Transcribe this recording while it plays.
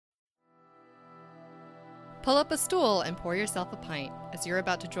Pull up a stool and pour yourself a pint as you're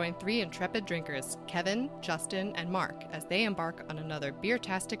about to join three intrepid drinkers, Kevin, Justin, and Mark, as they embark on another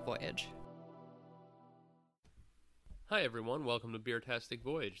beer-tastic voyage. Hi everyone, welcome to Beer-tastic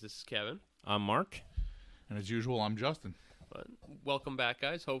Voyage. This is Kevin. I'm Mark. And as usual, I'm Justin. But welcome back,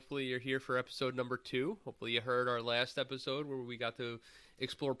 guys. Hopefully you're here for episode number 2. Hopefully you heard our last episode where we got to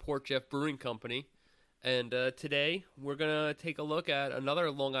explore Port Jeff Brewing Company. And today we're going to take a look at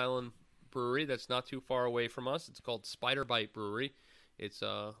another Long Island brewery that's not too far away from us. It's called Spider Bite Brewery. It's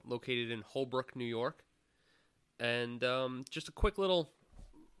located in Holbrook, New York. And just a quick little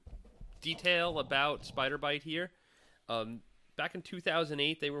detail about Spider Bite here. Back in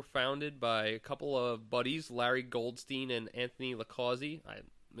 2008, they were founded by a couple of buddies, Larry Goldstein and Anthony Lacazzi.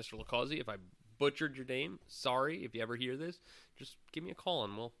 Mr. Lacazzi, if I butchered your name, sorry. If you ever hear this, just give me a call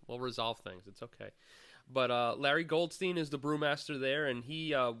and we'll resolve things. It's okay. But Larry Goldstein is the brewmaster there, and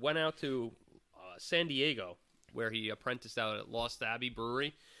he went out to San Diego, where he apprenticed out at Lost Abbey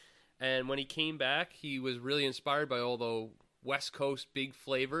Brewery. And when he came back, he was really inspired by all the West Coast big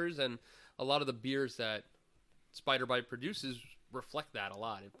flavors, and a lot of the beers that Spider Bite produces reflect that a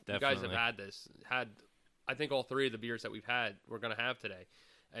lot. If you guys have I think all three of the beers that we're going to have today.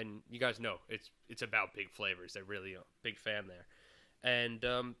 And you guys know, it's about big flavors. They're really a big fan there.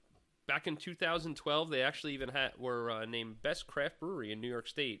 And back in 2012, they actually even were named Best Craft Brewery in New York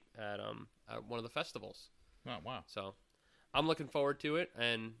State at one of the festivals. Oh, wow. So I'm looking forward to it.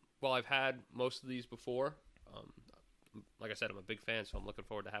 And while I've had most of these before, like I said, I'm a big fan, so I'm looking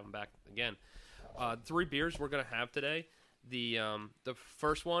forward to having them back again. 3 beers we're going to have today. The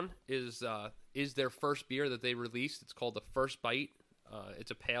first one is their first beer that they released. It's called the First Bite.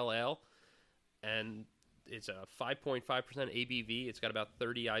 It's a pale ale, and it's a 5.5% ABV. It's got about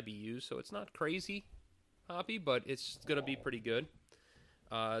 30 IBUs, so it's not crazy hoppy, but it's going to be pretty good.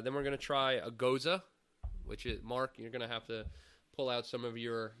 Then we're going to try a Goza, which is, Mark, you're going to have to pull out some of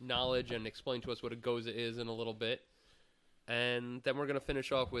your knowledge and explain to us what a Goza is in a little bit. And then we're going to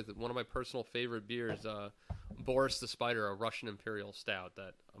finish off with one of my personal favorite beers, Boris the Spider, a Russian Imperial Stout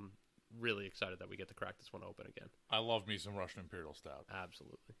that I'm really excited that we get to crack this one open again. I love me some Russian Imperial Stout.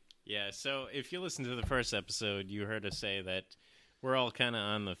 Absolutely. Yeah, so if you listen to the first episode, you heard us say that we're all kind of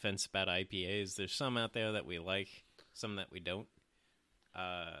on the fence about IPAs. There's some out there that we like, some that we don't.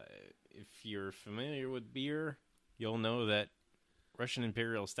 If you're familiar with beer, you'll know that Russian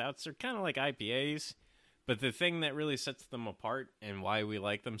Imperial Stouts are kind of like IPAs. But the thing that really sets them apart and why we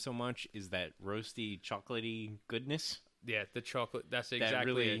like them so much is that roasty, chocolatey goodness. Yeah, the chocolate. That's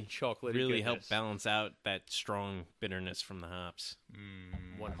exactly really, chocolatey really goodness. help balance out that strong bitterness from the hops.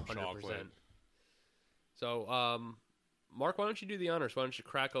 100%. Chocolate. So, Mark, why don't you do the honors? Why don't you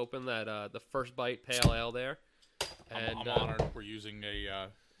crack open that the First Bite Pale Ale there? And I'm honored we're using a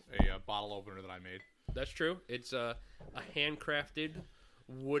bottle opener that I made. That's true. It's a handcrafted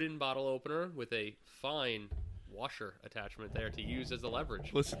wooden bottle opener with a fine washer attachment there to use as a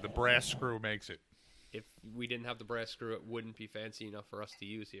leverage. Listen, the brass screw makes it. If we didn't have the brass screw, it wouldn't be fancy enough for us to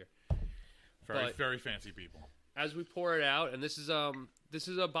use here. Very fancy people. As we pour it out, and this is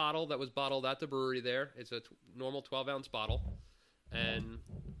a bottle that was bottled at the brewery there. It's a normal 12-ounce bottle. And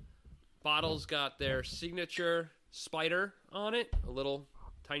bottle's got their signature spider on it, a little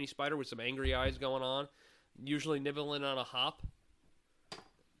tiny spider with some angry eyes going on, usually nibbling on a hop.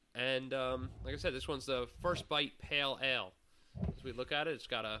 And like I said, this one's the First Bite Pale Ale. As we look at it, it's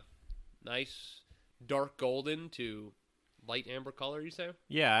got a nice dark golden to light amber color, you say?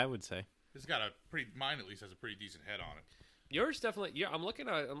 Yeah, I would say. It's got mine at least has a pretty decent head on it. Yours definitely. Yeah, I'm looking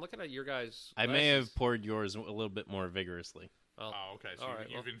at your guys' I may have poured yours a little bit more vigorously. Well, Oh, okay. So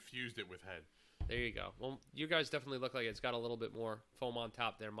you've infused it with head. there you go. Well, you guys definitely look like it's got a little bit more foam on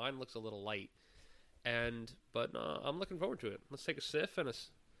top there. Mine looks a little light, but I'm looking forward to it. Let's take a sniff and a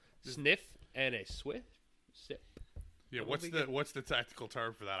sniff and a swift sip. Yeah, what's the technical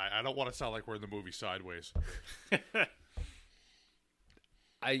term for that? I don't want to sound like we're in the movie Sideways.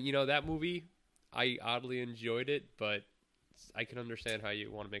 That movie, I oddly enjoyed it, but I can understand how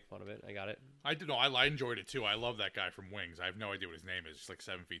you want to make fun of it. I got it. I did know. I enjoyed it too. I love that guy from Wings. I have no idea what his name is. He's like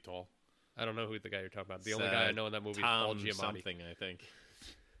 7 feet tall. I don't know who the guy you're talking about. The only guy I know in that movie is Paul Tom Giamatti. something, I think.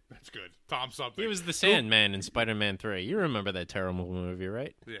 That's good. Tom something. He was the Sandman in Spider-Man 3. You remember that terrible movie,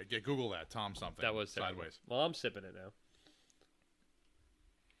 right? Yeah, Google that. Tom something. That was terrible. Sideways. Well, I'm sipping it now.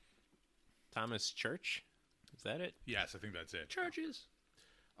 Thomas Church? Is that it? Yes, I think that's it. Churches.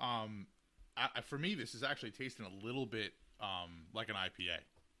 For me, this is actually tasting a little bit like an IPA.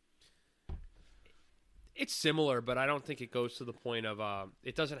 It's similar, but I don't think it goes to the point of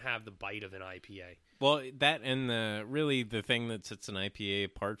it doesn't have the bite of an IPA. Well, that and the thing that sets an IPA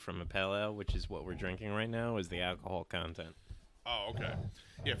apart from a pale ale, which is what we're drinking right now, is the alcohol content. Oh, okay.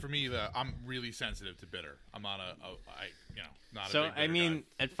 Yeah, for me, I'm really sensitive to bitter. I'm not not a So big bitter I mean,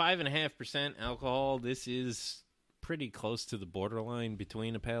 guy. at 5.5% alcohol, this is pretty close to the borderline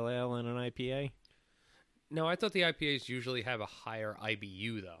between a pale ale and an IPA. No, I thought the IPAs usually have a higher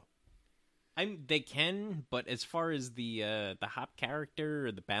IBU though. They can, but as far as the hop character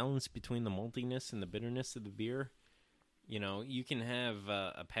or the balance between the maltiness and the bitterness of the beer, you can have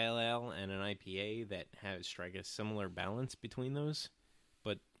a pale ale and an IPA that strike a similar balance between those,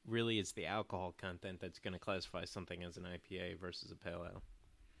 but really it's the alcohol content that's going to classify something as an IPA versus a pale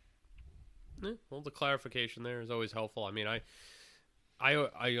ale. Well, the clarification there is always helpful. I mean, I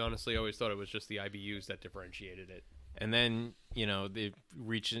honestly always thought it was just the IBUs that differentiated it. And then, the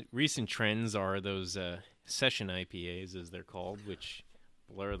recent trends are those session IPAs, as they're called, which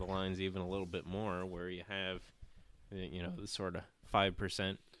blur the lines even a little bit more, where you have, the sort of 5%,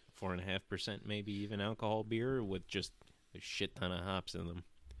 4.5% maybe even alcohol beer with just a shit ton of hops in them.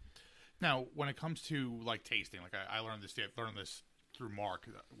 Now, when it comes to like tasting, like I learned this through Mark.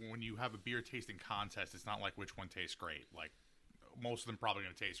 When you have a beer tasting contest, it's not like which one tastes great. Like most of them probably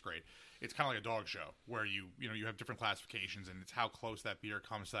going to taste great. It's kind of like a dog show where you have different classifications, and it's how close that beer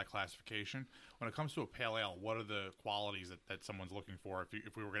comes to that classification. When it comes to a pale ale, what are the qualities that someone's looking for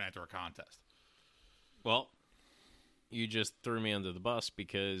if we were going to enter a contest? Well, you just threw me under the bus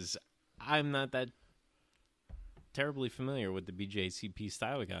because I'm not that terribly familiar with the BJCP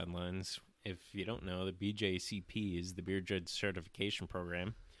style guidelines. If you don't know, the BJCP is the Beer Judge Certification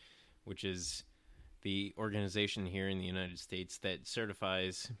Program, which is the organization here in the United States that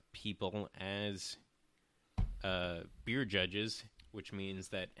certifies people as beer judges, which means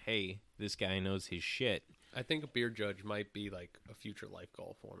that, hey, this guy knows his shit. I think a beer judge might be like a future life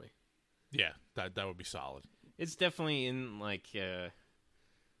goal for me. Yeah, that would be solid. It's definitely in like the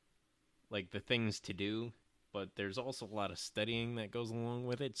things to do, but there's also a lot of studying that goes along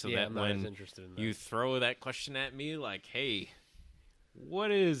with it. So yeah, that I'm not when as interested in that. you throw that question at me, like, hey, what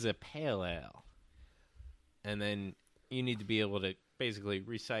is a pale ale? And then you need to be able to basically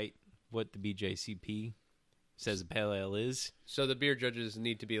recite what the BJCP says a pale ale is. So the beer judges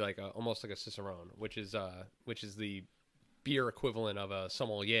need to be like almost like a cicerone, which is the beer equivalent of a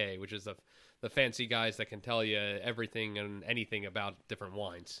sommelier, which is the fancy guys that can tell you everything and anything about different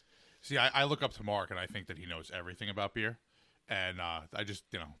wines. See, I look up to Mark, and I think that he knows everything about beer. And I just,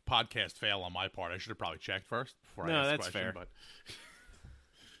 podcast fail on my part. I should have probably checked first before I asked the question. Fair. But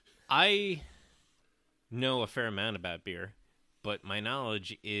I know a fair amount about beer, but my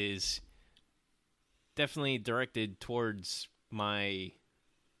knowledge is definitely directed towards my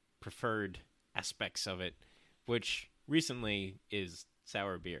preferred aspects of it, which recently is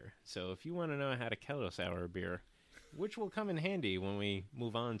sour beer. So if you want to know how to kettle sour beer, which will come in handy when we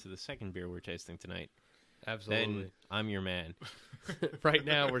move on to the second beer we're tasting tonight, Absolutely. then I'm your man. Right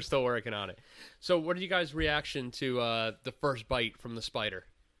now, we're still working on it. So what are you guys' reaction to the first bite from the Spider?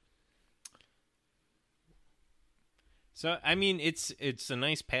 So, I mean, it's a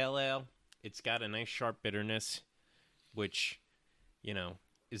nice pale ale. It's got a nice sharp bitterness, which,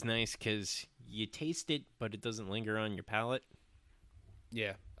 is nice because you taste it, but it doesn't linger on your palate.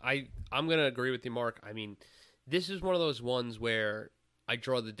 Yeah, I'm going to agree with you, Mark. I mean, this is one of those ones where I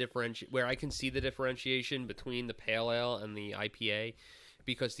draw where I can see the differentiation between the pale ale and the IPA,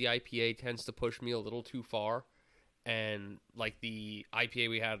 because the IPA tends to push me a little too far, and like the IPA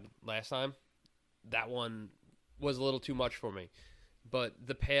we had last time, that one was a little too much for me. But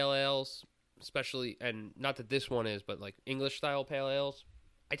the pale ales, especially, and not that this one is, but like English style pale ales,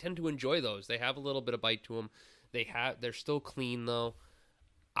 I tend to enjoy those. They have a little bit of bite to them. They're still clean though.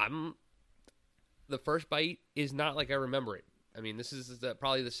 The first bite is not like I remember it. I mean, this is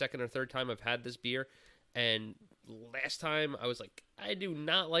probably the second or third time I've had this beer, and last time I was like, I do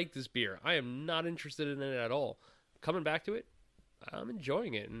not like this beer. I am not interested in it at all. Coming back to it, I'm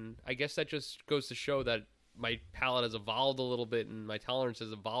enjoying it, and I guess that just goes to show that my palate has evolved a little bit and my tolerance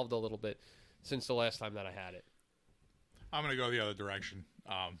has evolved a little bit since the last time that I had it. I'm going to go the other direction.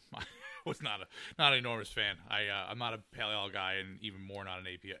 I was not an enormous fan. I'm not a pale ale guy, and even more not an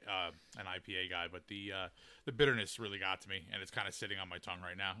IPA guy. But the bitterness really got to me, and it's kind of sitting on my tongue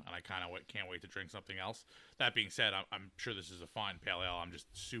right now. And I kind of can't wait to drink something else. That being said, I'm sure this is a fine pale ale. I'm just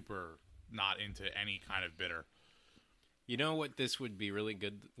super not into any kind of bitter. You know what this would be really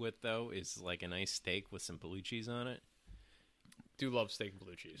good with, though, is like a nice steak with some blue cheese on it. Do love steak and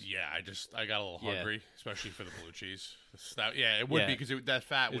blue cheese. Yeah, I got a little hungry, especially for the blue cheese. It would be because that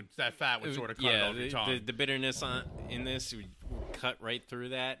fat would sort of cut it off your tongue. The bitterness in this would cut right through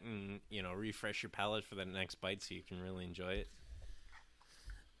that and, refresh your palate for the next bite so you can really enjoy it.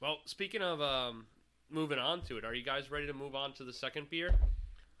 Well, speaking of moving on to it, are you guys ready to move on to the second beer?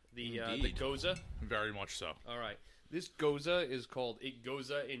 The Indeed. Goza? Very much so. All right. This Goza is called It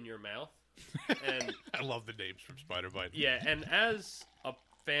Goza in Your Mouth. And I love the names from Spider Bite. yeah, and as a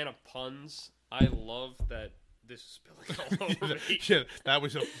fan of puns, I love that this is spilling all over me. Yeah, that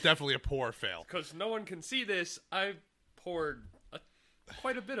was definitely a poor fail. Because no one can see this, I poured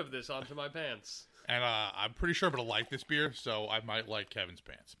quite a bit of this onto my pants. And I'm pretty sure I'm going to like this beer, so I might like Kevin's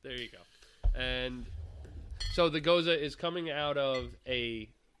pants. There you go. And so the Goza is coming out of a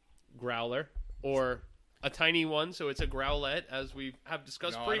growler, or a tiny one, so it's a growlette, as we have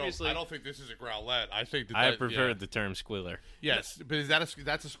discussed previously. I don't think this is a growlette. I think I prefer the term squealer. Yes, but is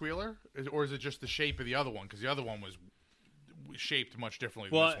that's a squealer? Or is it just the shape of the other one? Because the other one was shaped much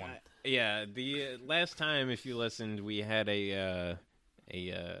differently than this one. Yeah, the last time, if you listened, we had a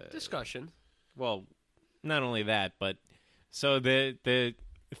discussion. Well, not only that, but so the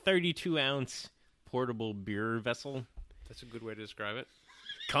 32-ounce portable beer vessel. That's a good way to describe it.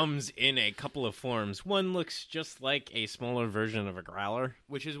 Comes in a couple of forms. One looks just like a smaller version of a growler.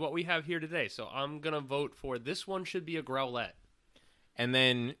 Which is what we have here today. So I'm going to vote for this one should be a growlette. And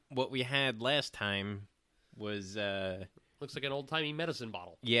then what we had last time was... looks like an old-timey medicine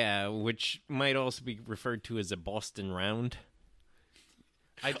bottle. Yeah, which might also be referred to as a Boston Round.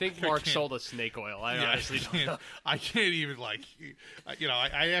 I think Mark sold us snake oil. I honestly don't know. I can't even,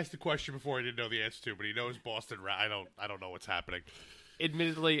 I asked the question before I didn't know the answer to, but he knows Boston Round. I don't know what's happening.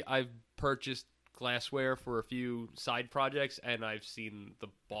 Admittedly, I've purchased glassware for a few side projects, and I've seen the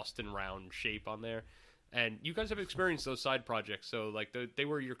Boston Round shape on there. And you guys have experienced those side projects, so like they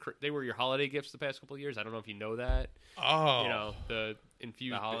were your holiday gifts the past couple of years. I don't know if you know that. Oh, the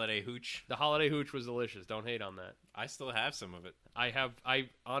infused holiday hooch. The holiday hooch was delicious. Don't hate on that. I still have some of it.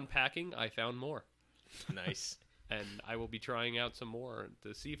 On packing, I found more. Nice. And I will be trying out some more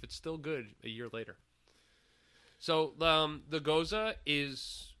to see if it's still good a year later. So the Goza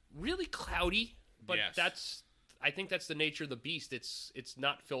is really cloudy, but yes. I think that's the nature of the beast. It's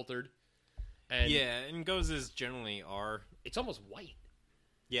not filtered. And yeah, and Gozas generally are. It's almost white.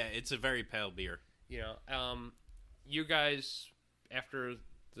 Yeah, it's a very pale beer. You guys, after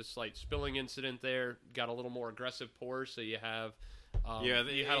the slight spilling incident there, got a little more aggressive pours, so you have... you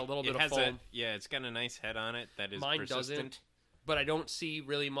had a little bit of foam. It's got a nice head on it that is Mine persistent. Doesn't, but I don't see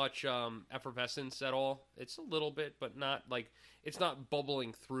really much effervescence at all. It's a little bit, but not it's not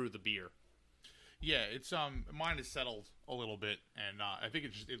bubbling through the beer. Yeah, it's mine is settled a little bit, and I think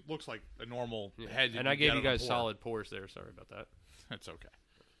it looks like a normal head. And I gave you guys solid pours there. Sorry about that. That's okay.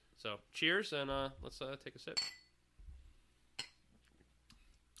 So cheers, and let's take a sip.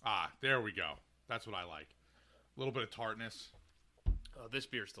 There we go. That's what I like. A little bit of tartness. This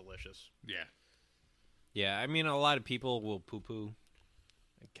beer's delicious. Yeah. Yeah, I mean, a lot of people will poo-poo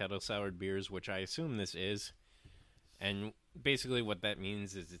kettle-soured beers, which I assume this is. And basically what that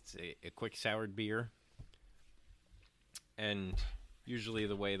means is it's a quick soured beer. And usually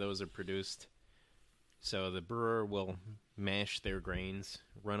the way those are produced, so the brewer will mash their grains,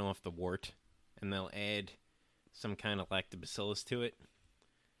 run off the wort, and they'll add some kind of lactobacillus to it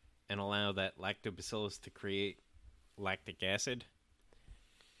and allow that lactobacillus to create lactic acid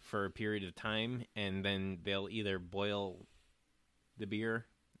for a period of time, and then they'll either boil the beer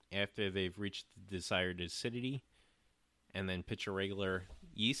after they've reached the desired acidity and then pitch a regular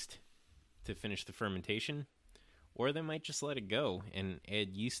yeast to finish the fermentation, or they might just let it go and add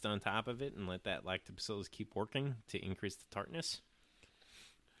yeast on top of it and let that lactobacillus keep working to increase the tartness.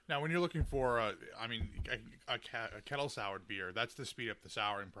 Now, when you're looking for, a kettle soured beer, that's to speed up the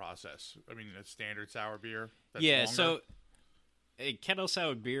souring process. I mean, a standard sour beer. That's longer. So a kettle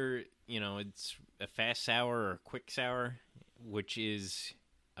soured beer, it's a fast sour or a quick sour, which is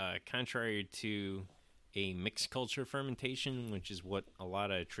contrary to a mixed culture fermentation, which is what a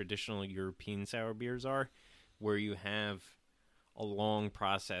lot of traditional European sour beers are, where you have a long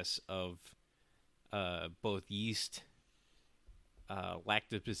process of both yeast,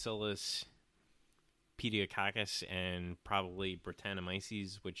 lactobacillus, pediococcus, and probably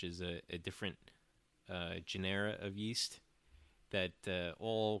Brettanomyces, which is a different genera of yeast that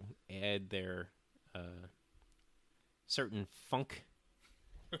all add their certain funk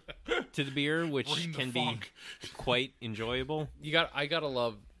to the beer, which can be quite enjoyable. I gotta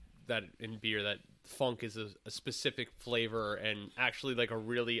love that in beer that funk is a specific flavor and actually like a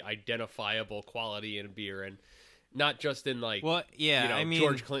really identifiable quality in a beer, and not just in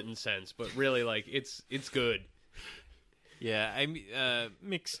George Clinton sense, but really like it's good. Yeah,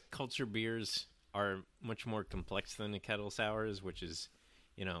 mixed culture beers are much more complex than the kettle sours, which is,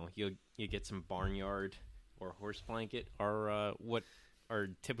 you get some barnyard or horse blanket are what are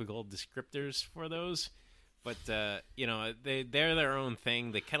typical descriptors for those. But they're their own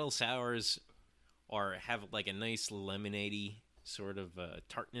thing. The kettle sours have like a nice lemonade-y sort of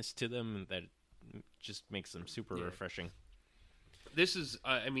tartness to them that just makes them super refreshing. This is,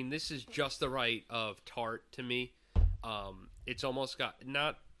 this is just the right of tart to me. It's almost got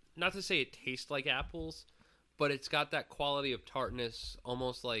not to say it tastes like apples, but it's got that quality of tartness,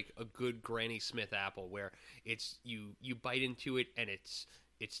 almost like a good Granny Smith apple, where it's you bite into it and it's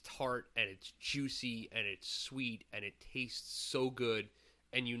tart and it's juicy and it's sweet and it tastes so good,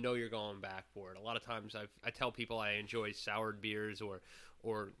 and you're going back for it. A lot of times I tell people I enjoy soured beers or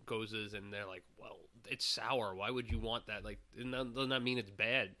gozas, and they're like, well, it's sour. Why would you want that? Like, doesn't that mean it's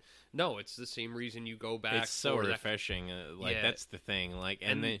bad? No, it's the same reason you go back. It's so refreshing. That's the thing.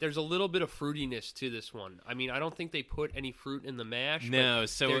 And there's a little bit of fruitiness to this one. I mean, I don't think they put any fruit in the mash. No, but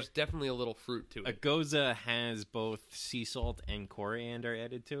so there's definitely a little fruit to it. A goza has both sea salt and coriander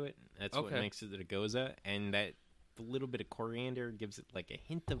added to it. That's what makes it a goza, and that the little bit of coriander gives it like a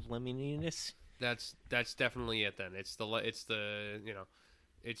hint of lemoniness. That's definitely it. Then it's the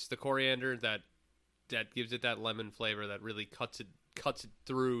coriander that gives it that lemon flavor that really cuts it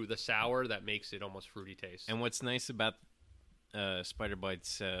through the sour, that makes it almost fruity taste. And what's nice about Spider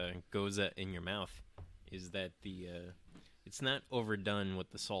Bites goza in your mouth is that it's not overdone with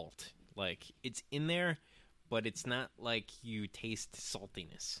the salt. Like, it's in there, but it's not like you taste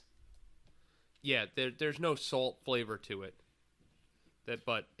saltiness. Yeah, there's no salt flavor to it.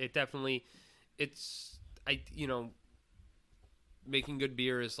 But it definitely, making good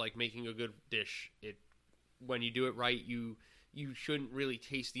beer is like making a good dish. When you do it right, you shouldn't really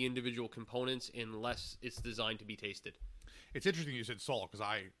taste the individual components unless it's designed to be tasted. It's interesting you said salt, because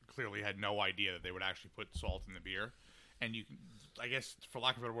I clearly had no idea that they would actually put salt in the beer. And you can, I guess, for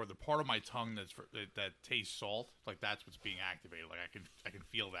lack of a better word, the part of my tongue that tastes salt, like, that's what's being activated. Like, I can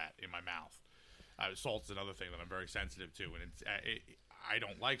feel that in my mouth. Salt's another thing that I'm very sensitive to, and I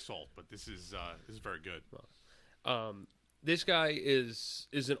don't like salt, but this is very good. This guy is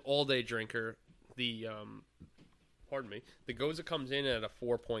an all-day drinker. The Goza comes in at a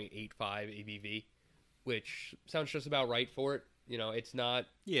 4.85 ABV, which sounds just about right for it. It's not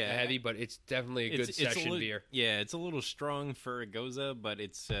heavy, but it's definitely a good session beer. Yeah, it's a little strong for a Goza, but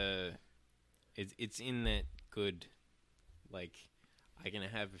it's in that good, like, I can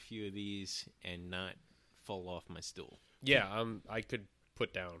have a few of these and not fall off my stool. Yeah, I could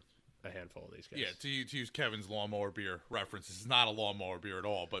put down a handful of these guys. Yeah, to use Kevin's lawnmower beer reference, this is not a lawnmower beer at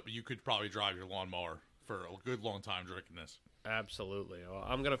all, but you could probably drive your lawnmower for a good long time drinking this. Absolutely. Well,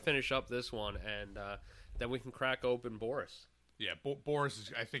 I'm going to finish up this one, and then we can crack open Boris. Yeah, Boris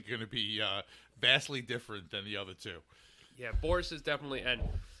is, I think, going to be vastly different than the other two. Yeah, Boris is definitely, and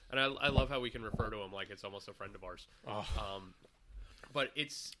I love how we can refer to him like it's almost a friend of ours. Oh. But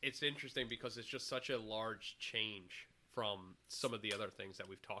it's interesting because it's just such a large change from some of the other things that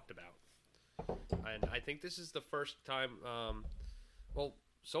we've talked about. And I think this is the first time,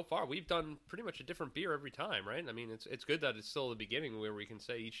 so far we've done pretty much a different beer every time, right? I mean, it's good that it's still the beginning where we can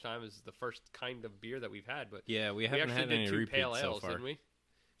say each time is the first kind of beer that we've had. But yeah, we haven't had any repeats pale ales, so far. didn't we?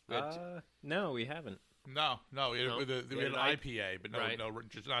 No, we haven't. No, we had an IPA, but right.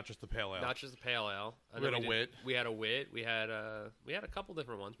 not just the pale ale. Not just the pale ale. We had a wit. We had a wit. We had a couple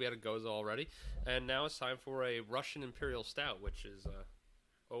different ones. We had a Goza already, and now it's time for a Russian Imperial Stout, which is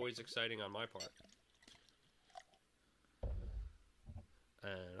always exciting on my part.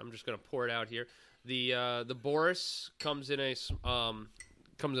 And I'm just gonna pour it out here. The Boris comes in a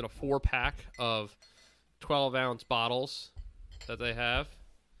 4-pack of 12-ounce bottles that they have.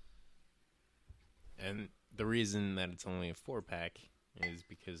 And the reason that it's only a 4-pack is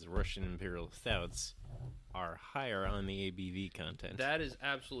because Russian Imperial Stouts are higher on the ABV content. That is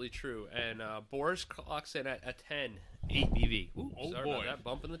absolutely true. And Boris clocks in at a 10 ABV. Ooh, sorry about that.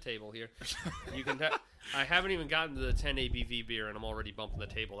 Bumping the table here. You can. I haven't even gotten to the 10 ABV beer, and I'm already bumping the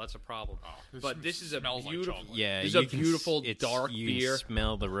table. That's a problem. But this is a beautiful, yeah, this is a beautiful dark beer. You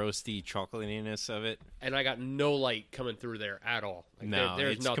smell the roasty chocolatiness of it, and I got no light coming through there at all. Like, no,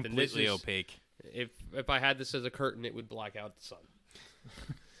 there's it's nothing. Completely opaque. If I had this as a curtain, it would black out the sun.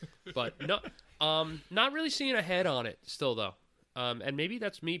 But no, not really seeing a head on it still though. And maybe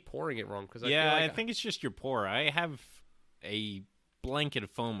that's me pouring it wrong because I think it's just your pour. I have a blanket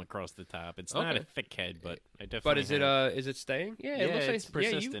of foam across the top. It's not a thick head, but I definitely. But is it staying? Yeah, it looks like it's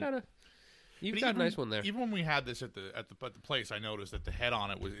persistent. Yeah, You've But got a even- nice one there. Even when we had this at the place, I noticed that the head on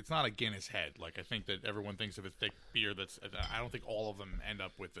it's not a Guinness head. Like I think that everyone thinks of a thick beer. I don't think all of them end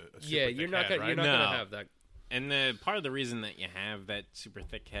up with a super Yeah, thick you're not head, gonna right? you're not No. gonna have that. And part of the reason that you have that super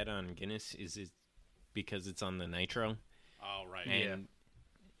thick head on Guinness is because it's on the nitro. Oh right. And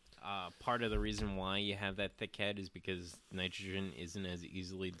part of the reason why you have that thick head is because nitrogen isn't as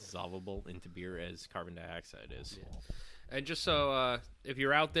easily dissolvable into beer as carbon dioxide is. And just so if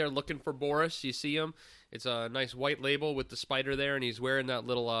you're out there looking for Boris, you see him. It's a nice white label with the spider there, and he's wearing that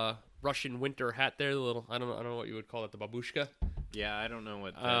little Russian winter hat there. The little I don't know what you would call it, the babushka. Yeah, I don't know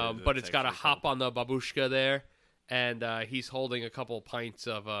what. But it's got a hop on the babushka there, and he's holding a couple pints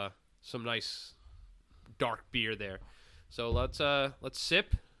of some nice dark beer there. So let's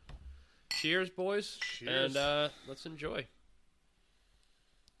sip. Cheers, boys. Cheers. And let's enjoy.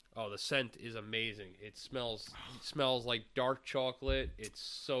 Oh, the scent is amazing. It smells like dark chocolate. It's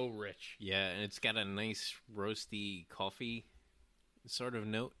so rich. Yeah, and it's got a nice roasty coffee sort of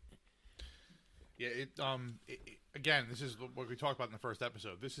note. Yeah, again, this is what we talked about in the first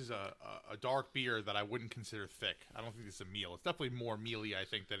episode. This is a dark beer that I wouldn't consider thick. I don't think it's a meal. It's definitely more mealy, I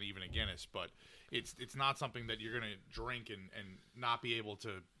think, than even a Guinness, but it's not something that you're going to drink and not be able to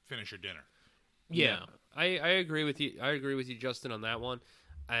finish your dinner. Yeah, No. I agree with you. I agree with you, Justin, on that one.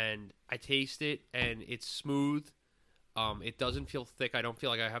 And I taste it, and it's smooth. It doesn't feel thick. I don't feel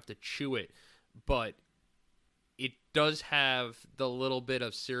like I have to chew it, but it does have the little bit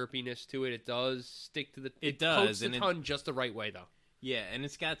of syrupiness to it. It does stick to the. It coats does, the and tongue just the right way, though. Yeah, and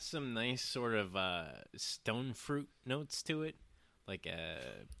it's got some nice sort of stone fruit notes to it, like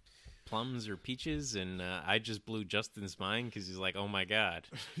plums or peaches, and I just blew Justin's mind because he's like, "Oh my god!"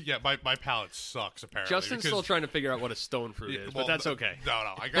 Yeah, my palate sucks, apparently. Justin's because- still trying to figure out what a stone fruit is, well, but that's okay.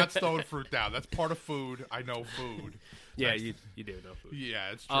 No, I got stone fruit down. That's part of food. I know food. Yeah, you do know food.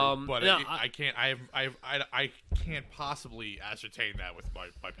 Yeah, it's true. But no, I can't. I can't possibly ascertain that with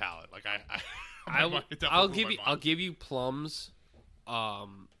my palate. Like I'll give you plums.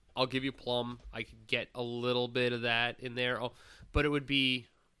 I'll give you plum. I could get a little bit of that in there, but it would be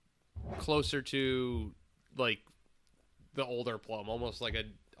closer to like the older plum, almost like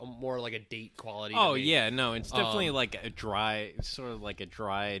more like a date quality. Oh to me. yeah, no, it's definitely like a dry, sort of like a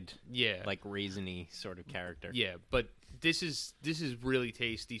dried, Yeah, like raisiny sort of character. yeah. But this is really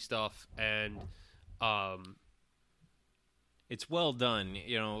tasty stuff, and It's well done.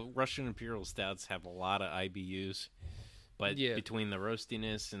 You know, Russian Imperial Stouts have a lot of IBUs, but Yeah. between the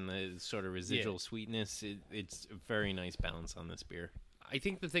roastiness and the sort of residual sweetness, it's a very nice balance on this beer. I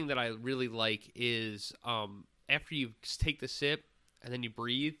think the thing that I really like is after you take the sip and then you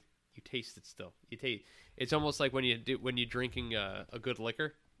breathe, you taste it still. It's almost like when you're drinking a good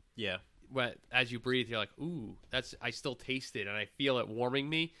liquor. Yeah. But as you breathe, you're like, ooh, I still taste it and I feel it warming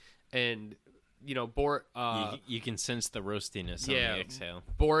me. And you know, You can sense the roastiness on yeah. the exhale.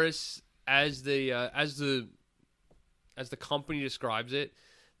 Boris, as the company describes it,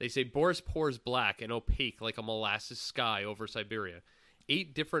 they say Boris pours black and opaque like a molasses sky over Siberia.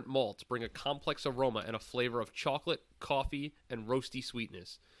 8 different malts bring a complex aroma and a flavor of chocolate, coffee, and roasty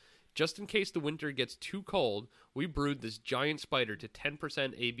sweetness. Just in case the winter gets too cold, we brewed this giant spider to 10%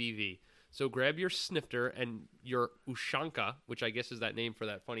 ABV. So grab your snifter and your ushanka, which I guess is that name for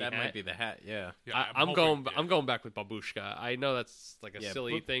that funny That hat. might be the hat, yeah. Yeah, I'm going back with babushka. I know that's like a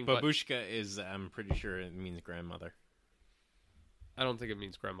silly thing, but Babushka is, I'm pretty sure it means grandmother. I don't think it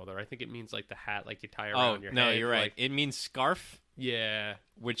means grandmother. I think it means like the hat, like you tie Oh, around your head. no, you're right. like- It means scarf, yeah,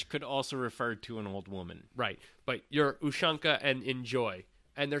 which could also refer to an old woman. right. But your ushanka and enjoy,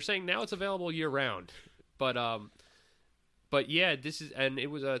 and they're saying now it's available year round. But yeah, it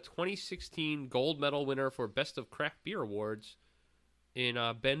was a 2016 gold medal winner for Best of Craft Beer Awards in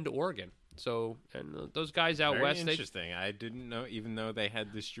Bend, Oregon. So, and those guys out Very west, interesting. I didn't know, even though they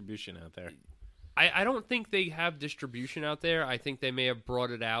had distribution out there. I don't think they have distribution out there. I think they may have brought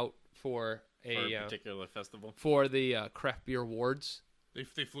it out for For a particular festival. for the Craft Beer Awards. They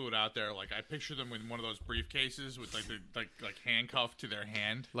flew it out there. Like I picture them in one of those briefcases with like handcuffed to their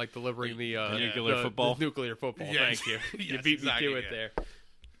hand. Like delivering the nuclear football? the nuclear football. Yes. Thank you. You Yes, beat exactly, me to it yeah. there.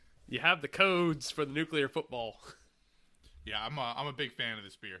 You have the codes for the nuclear football. Yeah, I'm a big fan of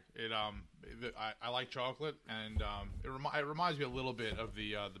this beer. I like chocolate, and it reminds me a little bit of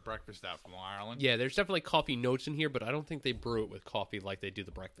the breakfast stout from Long Island. Yeah, there's definitely coffee notes in here, but I don't think they brew it with coffee like they do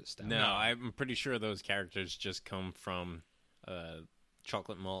the breakfast stout. No, I'm pretty sure those characters just come from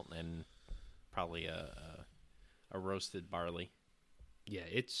chocolate malt and probably a roasted barley. Yeah,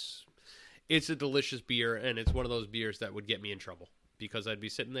 it's a delicious beer, and it's one of those beers that would get me in trouble because I'd be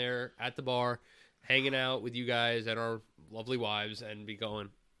sitting there at the bar, hanging out with you guys and our lovely wives, and be going,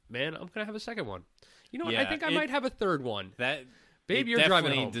 man, I'm gonna have a second one. You know what? I Yeah, think I might have a third one. That Babe, it you're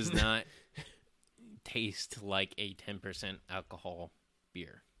driving definitely home. does not taste like a 10% alcohol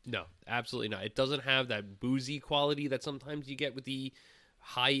beer. No, absolutely not. It doesn't have that boozy quality that sometimes you get with the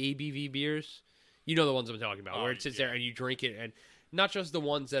high ABV beers. You know the ones I'm talking about, where it sits there and you drink it, and not just the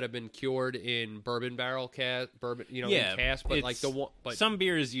ones that have been cured in bourbon barrel bourbon, in cask, but like the one. But some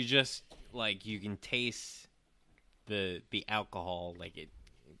beers you just like you can taste the alcohol, like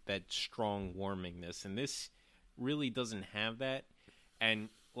that strong warmingness, and this really doesn't have that. And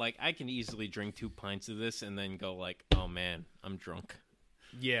like I can easily drink 2 pints of this and then go like, oh man, I'm drunk.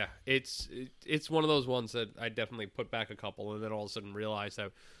 yeah, it's one of those ones that I definitely put back a couple, and then all of a sudden realize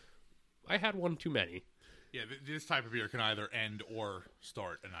that I had one too many. Yeah, this type of beer can either end or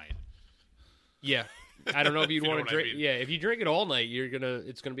start a night. Yeah, I don't know if you'd You know want what to I drink. mean. Yeah, if you drink it all night,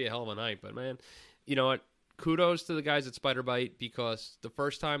 it's gonna be a hell of a night. But man, you know what? Kudos to the guys at Spider Bite, because the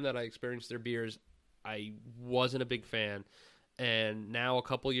first time that I experienced their beers, I wasn't a big fan, and now a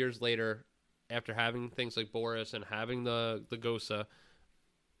couple years later, after having things like Boris and having the Gosa,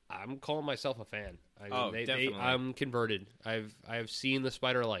 I'm calling myself a fan. I mean, definitely. I'm converted. I've seen the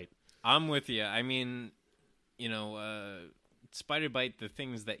Spider Light. I'm with you. I mean, Spider Bite, the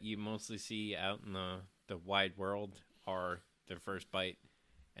things that you mostly see out in the wide world are their first bite,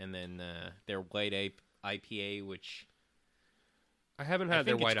 and then their white IPA, which I haven't I had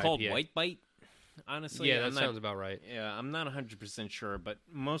their think white it's called IPA. White Bite. Honestly, Yeah, that I'm not- sounds about right. Yeah, I'm not 100% sure, but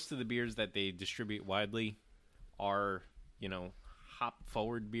most of the beers that they distribute widely are,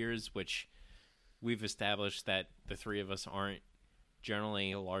 hop-forward beers, which we've established that the three of us aren't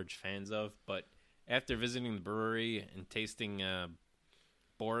generally large fans of. But after visiting the brewery and tasting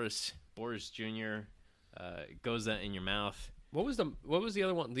Boris Jr., Goza in your mouth. What was the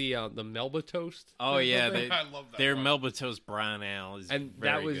other one? The Melba Toast? Oh, yeah. I love that Their one. Melba Toast Brown Ale is And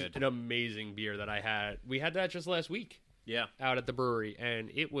very that was good. an amazing beer that I had. We had that just last week Yeah. out at the brewery,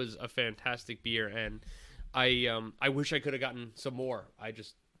 and it was a fantastic beer. And I wish I could have gotten some more. I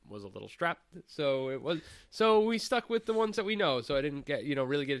just was a little strapped, so we stuck with the ones that we know. So I didn't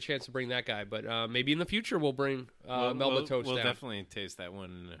really get a chance to bring that guy. But maybe in the future we'll bring Melba Toast. We'll down. definitely taste that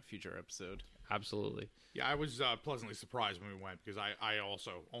one in a future episode. Absolutely. Yeah, I was pleasantly surprised when we went, because I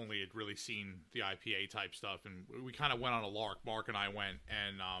also only had really seen the IPA type stuff, and we kind of went on a lark. Mark and I went,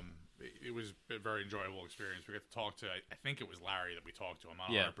 and it was a very enjoyable experience. We got to talk to, I think it was Larry that we talked to. I'm not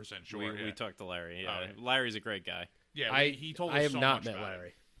 100% sure. We talked to Larry. Yeah, Oh, yeah. Larry's a great guy. Yeah, he told us I have so not much met about it.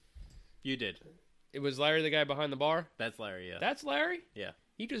 Larry. You did. It was Larry, the guy behind the bar. That's Larry. Yeah. That's Larry. yeah.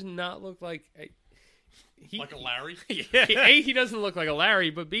 He does not look like Like a Larry? A, he doesn't look like a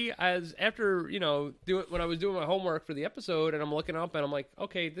Larry, but B, as after when I was doing my homework for the episode, and I'm looking up and I'm like,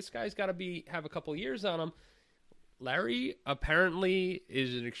 okay, this guy's got to have a couple years on him. Larry apparently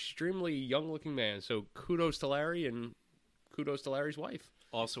is an extremely young-looking man, so kudos to Larry and kudos to Larry's wife.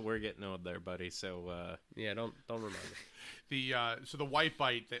 Also, we're getting old there, buddy. So Yeah, don't remind me. So the White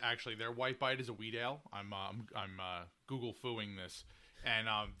Bite, their White Bite is a wheat ale. I'm Google fooing this, and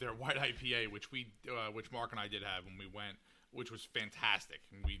their white IPA, which Mark and I did have when we went, which was fantastic.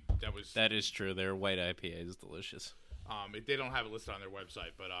 And that is true. Their white IPA is delicious. They don't have it listed on their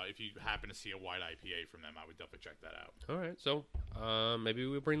website, but if you happen to see a white IPA from them, I would definitely check that out. All right, so maybe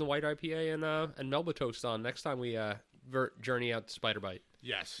we bring the white IPA and Melba Toast on next time we journey out to Spider Bite.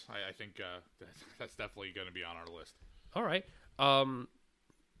 Yes, I think that's definitely going to be on our list. All right.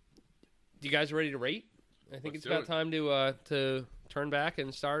 You guys ready to rate? I think Let's it's about do time to turn back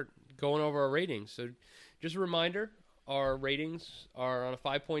and start going over our ratings. So just a reminder, our ratings are on a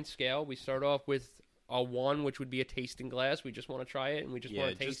 5-point scale. We start off with a 1, which would be a tasting glass. We just want to try it, and we just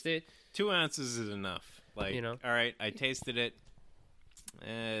want to taste it. 2 ounces is enough. Like, all right, I tasted it.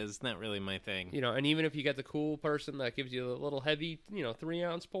 It's not really my thing. And even if you get the cool person that gives you a little heavy,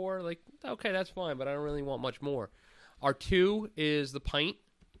 3-ounce pour, like, okay, that's fine, but I don't really want much more. Our 2 is the pint,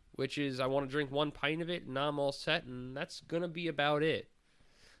 which is I want to drink 1 pint of it, and I'm all set, and that's going to be about it.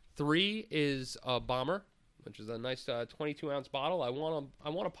 3 is a bomber, which is a nice 22-ounce bottle. I want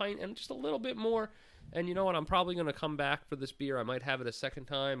a pint and just a little bit more. And you know what? I'm probably going to come back for this beer. I might have it a second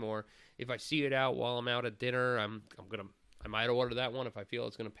time, or if I see it out while I'm out at dinner, I might order that one if I feel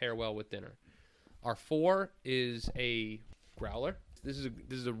it's going to pair well with dinner. Our 4 is a growler. This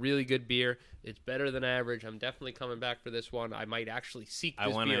is a really good beer. It's better than average. I'm definitely coming back for this one. I might actually seek this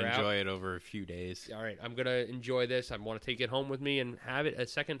beer out. I want to enjoy it over a few days. All right, I'm going to enjoy this. I want to take it home with me and have it a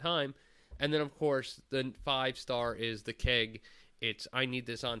second time. And then, of course, the 5-star is the keg. I need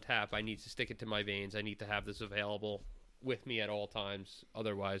this on tap. I need to stick it to my veins. I need to have this available with me at all times.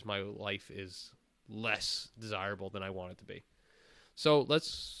 Otherwise, my life is less desirable than I want it to be. So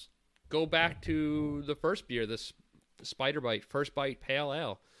let's go back to the first beer, this Spider Bite, First Bite Pale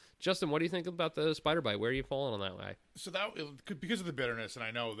Ale. Justin, what do you think about the Spider Bite? Where are you falling on that way? So because of the bitterness, and I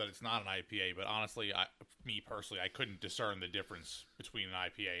know that it's not an IPA, but honestly, me personally, I couldn't discern the difference between an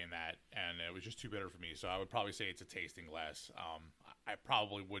IPA and that, and it was just too bitter for me. So I would probably say it's a tasting glass. I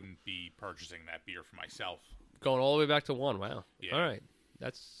probably wouldn't be purchasing that beer for myself. Going all the way back to 1. Wow. Yeah. All right.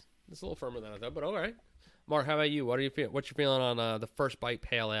 That's a little firmer than I thought, but all right. Mark, how about you? What's your feeling on the First Bite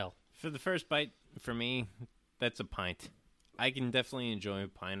Pale Ale? For the First Bite, for me, that's a pint. I can definitely enjoy a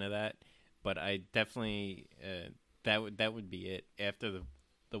pint of that, but I definitely that would be it. After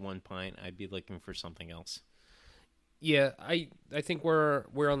the 1 pint, I'd be looking for something else. Yeah, I think we're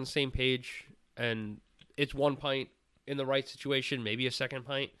on the same page, and it's 1 pint in the right situation, maybe a second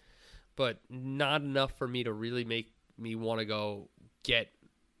pint, but not enough for me to really make me want to go get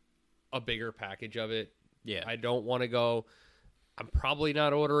a bigger package of it. Yeah. I don't want to go. I'm probably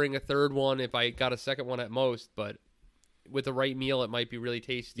not ordering a third one if I got a second one at most, but with the right meal, it might be really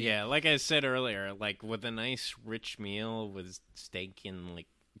tasty. Yeah, like I said earlier, like with a nice rich meal with steak and like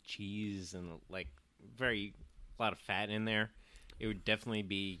cheese and like a lot of fat in there, it would definitely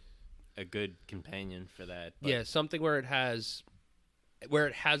be a good companion for that. But, Yeah, something where it has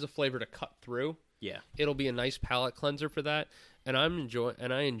a flavor to cut through. yeah, It'll be a nice palate cleanser for that, and I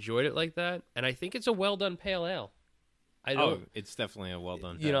enjoyed it like that, and I think it's a well done pale ale. it's definitely a well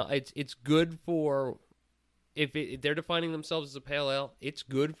done. You know, it's good for if they're defining themselves as a pale ale. It's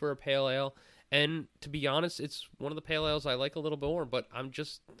good for a pale ale, and to be honest, it's one of the pale ales I like a little bit more. But I'm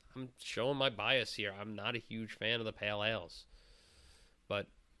showing my bias here. I'm not a huge fan of the pale ales, but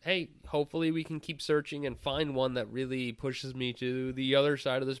hey, hopefully we can keep searching and find one that really pushes me to the other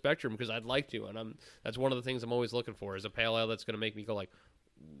side of the spectrum, because I'd like to, and that's one of the things I'm always looking for, is a pale ale that's going to make me go like,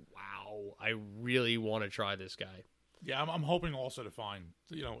 wow, I really want to try this guy. Yeah, I'm hoping also to find,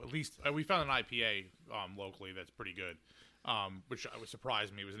 at least we found an IPA locally that's pretty good, which was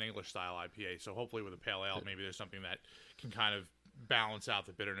surprised me. It was an English style IPA, so hopefully with a pale ale, maybe there's something that can kind of balance out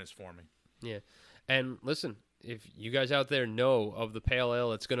the bitterness for me. Yeah, and listen, if you guys out there know of the pale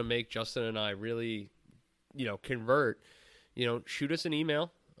ale that's going to make Justin and I really, convert, shoot us an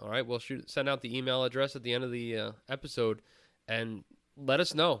email. All right, we'll send out the email address at the end of the episode, and let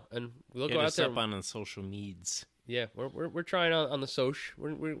us know, and we'll Hit go out us there. up on the social medias. Yeah, we're trying on the soch.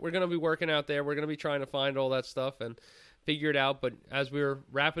 We're going to be working out there. We're going to be trying to find all that stuff and figure it out. But as we're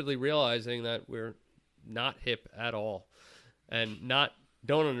rapidly realizing that we're not hip at all, and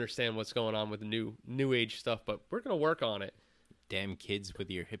don't understand what's going on with the new age stuff, but we're going to work on it. Damn kids with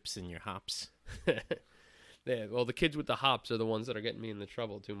your hips and your hops. Yeah, well, the kids with the hops are the ones that are getting me in the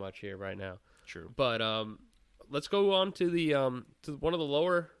trouble too much here right now. True. But let's go on to the to one of the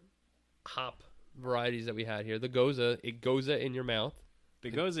lower hop varieties that we had here, the Goza. It Goza in your mouth. The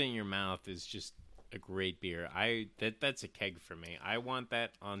Goza in your mouth is just a great beer. That's a keg for me. I want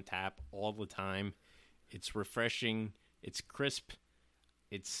that on tap all the time. It's refreshing. It's crisp.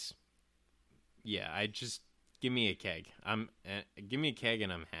 Give me a keg. Give me a keg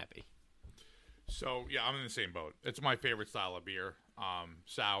and I'm happy. So yeah, I'm in the same boat. It's my favorite style of beer,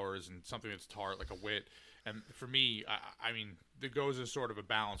 sours and something that's tart, like a wit. And for me, I mean, the Goza is sort of a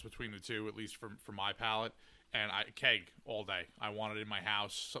balance between the two, at least for my palate. And keg all day. I want it in my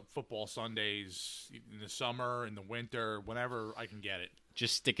house. Football Sundays, in the summer, in the winter, whenever I can get it.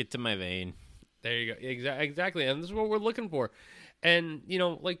 Just stick it to my vein. There you go. Exactly. And this is what we're looking for. And,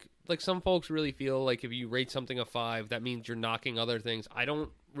 like some folks really feel like if you rate something a 5, that means you're knocking other things. I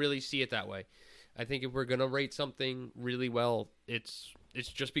don't really see it that way. I think if we're going to rate something really well, it's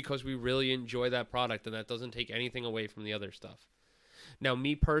just because we really enjoy that product, and that doesn't take anything away from the other stuff. Now,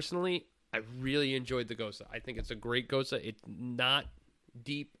 me personally, I really enjoyed the Goza. I think it's a great Goza. It's not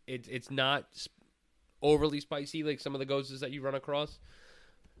deep. It's not overly spicy like some of the Gozas that you run across.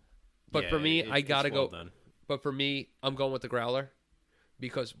 But for me, I gotta go. Done. But for me, I'm going with the Growler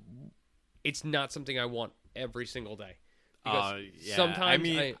because it's not something I want every single day. Because sometimes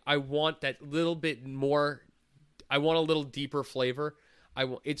I want that little bit more. I want a little deeper flavor.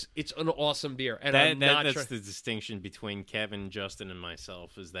 It's an awesome beer, and that's the distinction between Kevin, Justin, and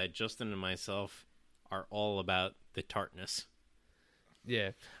myself. Is that Justin and myself are all about the tartness.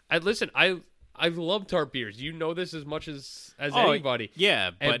 Yeah, I love tart beers. You know this as much as anybody. Yeah,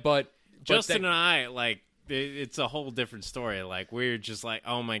 but Justin and I it's a whole different story. Like, we're just like,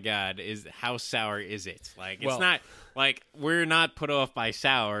 oh my god, how sour is it? Like, it's not like we're not put off by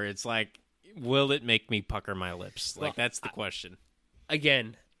sour. It's like, will it make me pucker my lips? Like, that's the question.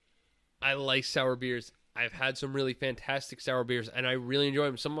 Again, I like sour beers. I've had some really fantastic sour beers, and I really enjoy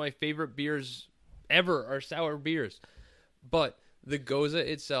them. Some of my favorite beers ever are sour beers. But the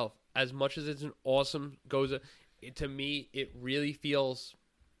Goza itself, as much as it's an awesome Goza, to me, it really feels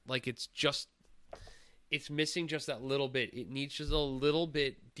like it's missing just that little bit. It needs just a little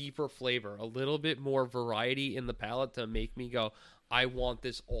bit deeper flavor, a little bit more variety in the palate to make me go, I want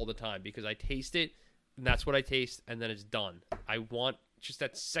this all the time, because I taste it, and that's what I taste, and then it's done. I want just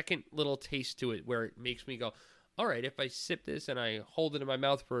that second little taste to it where it makes me go, all right, if I sip this and I hold it in my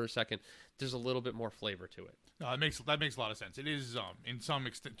mouth for a second, there's a little bit more flavor to it. No, that makes a lot of sense. It is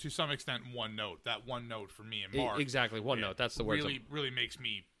to some extent one note. That one note for me and Mark. Exactly, one note. That's the word. Really makes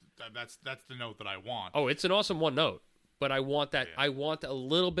me. That's the note that I want. Oh, it's an awesome one note, but I want that. Yeah. I want a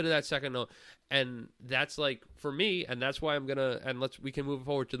little bit of that second note, and that's like for me, and that's why I'm gonna. And we can move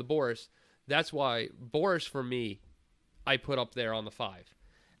forward to the Boris. That's why Boris for me, I put up there on the 5,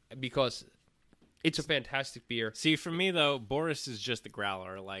 because it's a fantastic beer. See, for me, though, Boris is just a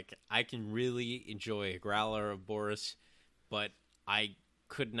growler. Like, I can really enjoy a growler of Boris, but I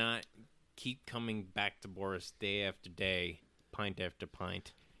could not keep coming back to Boris day after day, pint after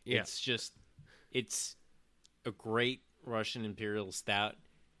pint. Yeah. It's a great Russian Imperial Stout,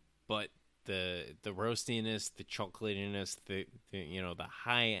 but the roastiness, the chocolatiness, the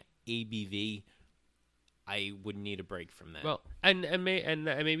high ABV, I would need a break from that. Well, and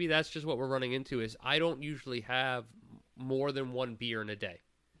maybe that's just what we're running into is I don't usually have more than one beer in a day.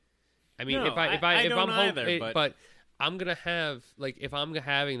 I mean, No, if I'm don't home, either, but I'm gonna have, like, if I'm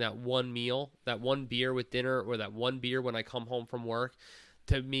having that one meal, that one beer with dinner, or that one beer when I come home from work,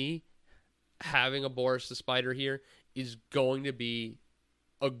 to me, having a Boris the Spider here is going to be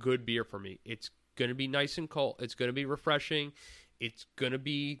a good beer for me. It's gonna be nice and cold. It's gonna be refreshing. It's going to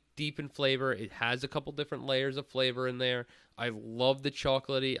be deep in flavor. It has a couple different layers of flavor in there. I love the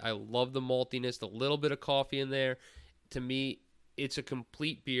chocolatey. I love the maltiness, the little bit of coffee in there. To me, it's a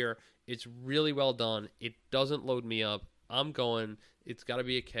complete beer. It's really well done. It doesn't load me up. I'm going, it's got to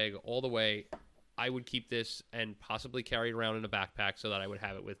be a keg all the way. I would keep this and possibly carry it around in a backpack so that I would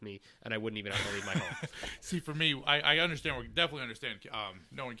have it with me and I wouldn't even have to leave my home. See, for me, I understand. We definitely understand.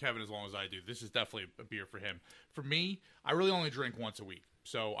 Knowing Kevin as long as I do, this is definitely a beer for him. For me, I really only drink once a week,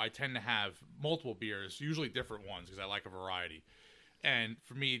 so I tend to have multiple beers, usually different ones, because I like a variety. And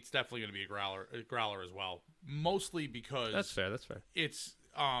for me, it's definitely going to be a growler as well. Mostly because That's fair. It's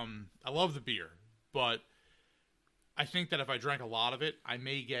I love the beer, but I think that if I drank a lot of it, it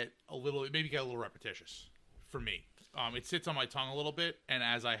may get a little repetitious for me. It sits on my tongue a little bit, and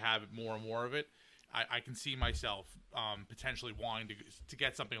as I have more and more of it, I can see myself potentially wanting to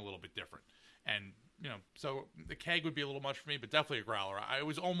get something a little bit different. And, so the keg would be a little much for me, but definitely a growler. I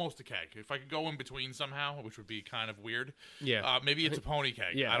was almost a keg. If I could go in between somehow, which would be kind of weird. Yeah. Maybe it's a pony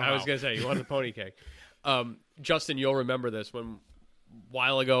keg. Yeah, I don't know. was going to say, you want the pony cake. Justin, you'll remember this. A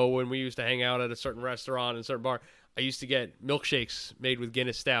while ago when we used to hang out at a certain restaurant and a certain bar, I used to get milkshakes made with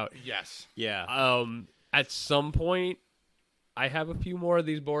Guinness Stout. Yes. Yeah. At some point, I have a few more of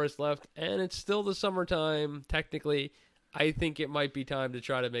these Boris left, and it's still the summertime, technically. I think it might be time to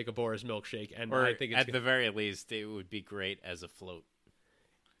try to make a Boris milkshake. And or I think at the very least, it would be great as a float.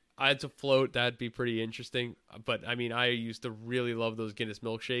 As a float, that'd be pretty interesting. But, I mean, I used to really love those Guinness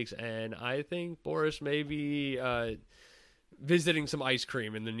milkshakes, and I think Boris may be visiting some ice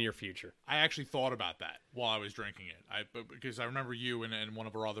cream in the near future. I actually thought about that while I was drinking it. Because I remember you and one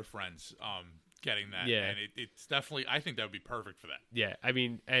of our other friends getting that. Yeah. And it's definitely, I think that would be perfect for that. Yeah, I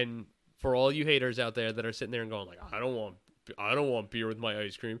mean, and for all you haters out there that are sitting there and going like, I don't want beer with my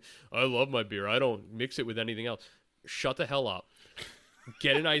ice cream. I love my beer. I don't mix it with anything else. Shut the hell up.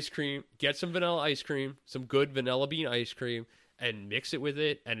 Get an ice cream. Get some vanilla ice cream, some good vanilla bean ice cream, and mix it with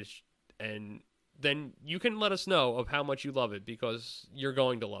it. And then you can let us know of how much you love it, because you're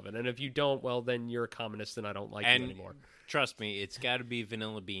going to love it. And if you don't, well, then you're a communist and I don't like you anymore. Trust me, it's got to be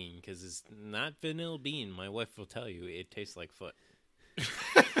vanilla bean, because it's not vanilla bean. My wife will tell you it tastes like foot.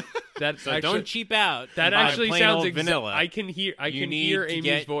 So don't cheap out. That actually sounds vanilla. I can hear You Amy's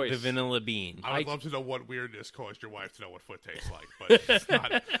get voice. the vanilla bean. I would love to know what weirdness caused your wife to know what foot tastes like, but it's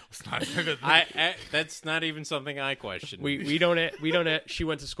not. That's not even something I question. We don't. She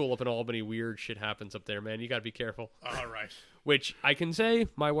went to school up in Albany. Weird shit happens up there, man. You got to be careful. All right. Which I can say,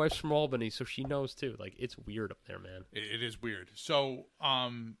 my wife's from Albany, so she knows too. Like, it's weird up there, man. It is weird. So,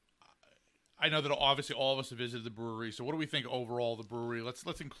 I know that obviously all of us have visited the brewery. So, what do we think overall of the brewery? Let's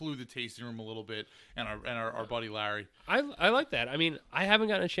include the tasting room a little bit, and our buddy Larry. I like that. I mean, I haven't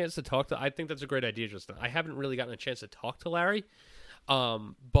gotten a chance to talk to. I think that's a great idea, Justin. I haven't really gotten a chance to talk to Larry,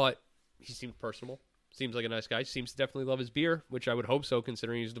 but he seems personable. Seems like a nice guy. Seems to definitely love his beer, which I would hope so,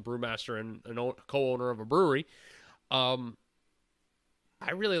 considering he's the brewmaster and co-owner of a brewery.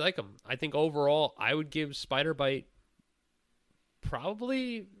 I really like him. I think overall, I would give Spider Bite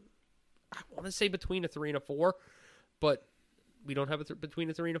probably, I want to say between a 3 and a 4, but we don't have between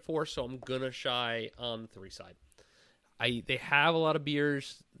a 3 and a 4, so I'm going to shy on the 3 side. They have a lot of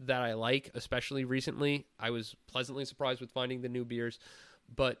beers that I like, especially recently. I was pleasantly surprised with finding the new beers,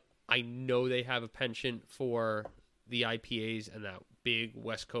 but I know they have a penchant for the IPAs and that big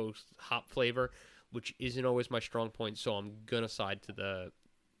West Coast hop flavor, which isn't always my strong point, so I'm going to side to the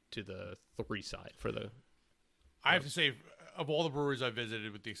 3 side for the... I have to say, of all the breweries I've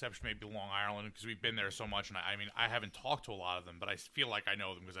visited, with the exception maybe Long Island, because we've been there so much, and I mean, I haven't talked to a lot of them, but I feel like I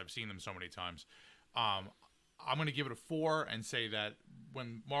know them because I've seen them so many times. I'm going to give it a 4 and say that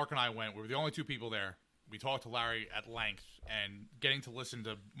when Mark and I went, we were the only 2 people there. We talked to Larry at length, and getting to listen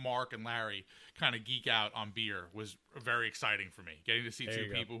to Mark and Larry kind of geek out on beer was very exciting for me. Getting to see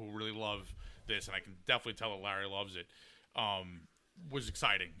 2 people who really love this, and I can definitely tell that Larry loves it, was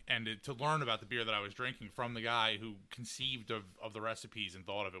exciting. And to learn about the beer that I was drinking from the guy who conceived of the recipes and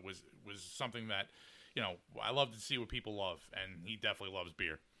thought of it was something that, you know, I love to see what people love, and he definitely loves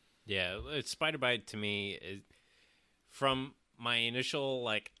beer. Yeah, Spider Bite to me is, from my initial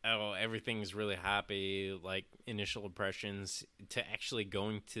like, oh, everything's really happy, like initial impressions, to actually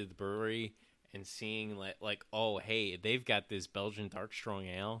going to the brewery and seeing like oh, hey, they've got this Belgian dark strong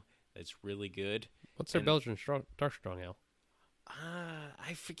ale that's really good. What's their Belgian dark strong ale?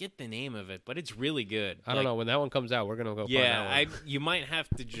 I forget the name of it, but it's really good. I don't know. When that one comes out, we're gonna go. Yeah, find that one. you might have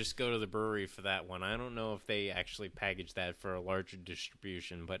to just go to the brewery for that one. I don't know if they actually package that for a larger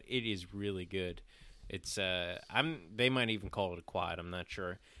distribution, but it is really good. It's they might even call it a quad. I'm not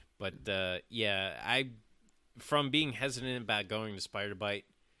sure, but yeah, from being hesitant about going to Spider Bite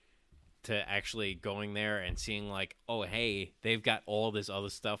to actually going there and seeing like, oh, hey, they've got all this other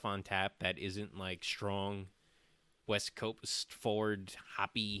stuff on tap that isn't like strong West Coast forward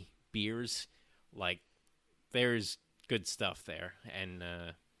hoppy beers. Like, there's good stuff there, and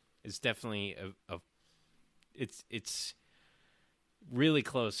it's definitely it's really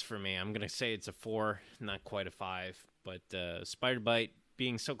close for me. I'm gonna say it's a 4, not quite a 5, but Spider Bite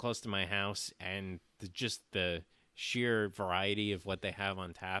being so close to my house and just the sheer variety of what they have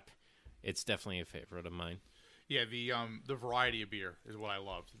on tap, it's definitely a favorite of mine. Yeah, the variety of beer is what I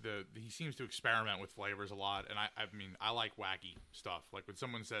loved. He seems to experiment with flavors a lot, and I mean, I like wacky stuff. Like when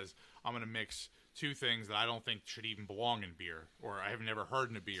someone says, I'm going to mix 2 things that I don't think should even belong in beer, or I have never heard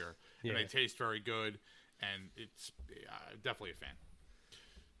in a beer, and they taste very good, and it's definitely a fan.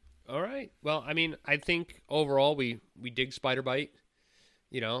 All right. Well, I mean, I think overall we dig Spider Bite,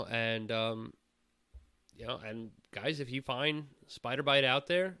 and and guys, if you find Spider Bite out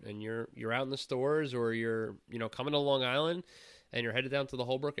there and you're out in the stores, or you're coming to Long Island and you're headed down to the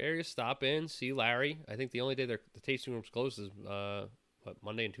Holbrook area, stop in, see Larry. I think the only day the tasting room's closed is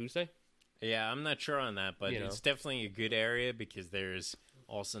Monday and Tuesday. Yeah, I'm not sure on that, but it's definitely a good area because there's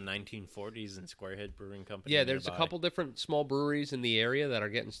also 1940s and Squarehead Brewing Company. Yeah, there's nearby. a couple different small breweries in the area that are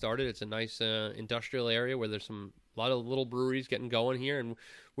getting started. It's a nice industrial area where there's a lot of little breweries getting going here, and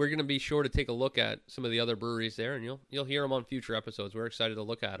we're going to be sure to take a look at some of the other breweries there, and you'll hear them on future episodes. We're excited to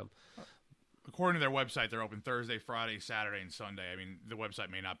look at them. According to their website, they're open Thursday, Friday, Saturday, and Sunday. I mean, the website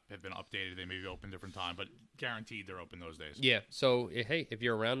may not have been updated. They may be open different time, but guaranteed they're open those days. Yeah, so, hey, if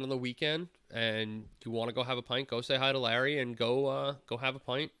you're around on the weekend and you want to go have a pint, go say hi to Larry and go have a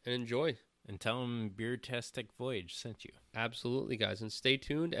pint and enjoy. And tell him Beertastic Voyage sent you. Absolutely, guys. And stay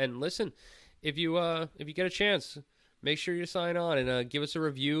tuned. And listen, if you get a chance, make sure you sign on and give us a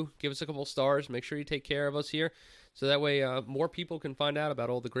review. Give us a couple stars. Make sure you take care of us here. So that way more people can find out about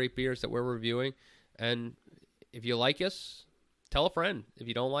all the great beers that we're reviewing. And if you like us, tell a friend. If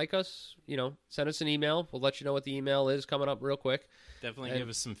you don't like us, send us an email. We'll let you know what the email is coming up real quick. Definitely give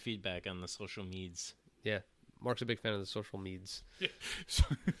us some feedback on the social medias. Yeah. Mark's a big fan of the social medias. Yeah.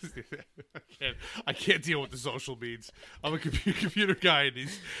 I can't deal with the social medias. I'm a computer guy, and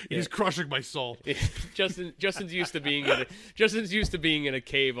he's crushing my soul. Justin's used to being in a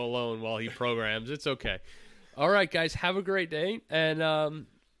cave alone while he programs. It's okay. All right, guys, have a great day, and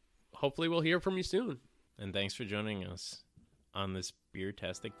hopefully we'll hear from you soon. And thanks for joining us on this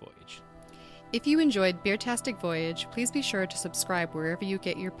Beertastic Voyage. If you enjoyed Beertastic Voyage, please be sure to subscribe wherever you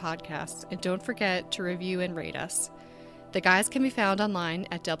get your podcasts, and don't forget to review and rate us. The guys can be found online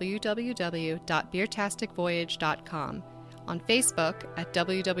at www.beertasticvoyage.com, on Facebook at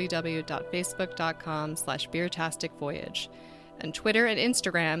www.facebook.com/beertasticvoyage, and Twitter and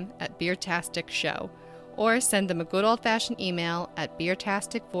Instagram at Beertastic Show, or send them a good old-fashioned email at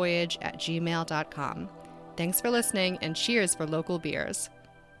beertasticvoyage@gmail.com. Thanks for listening, and cheers for local beers.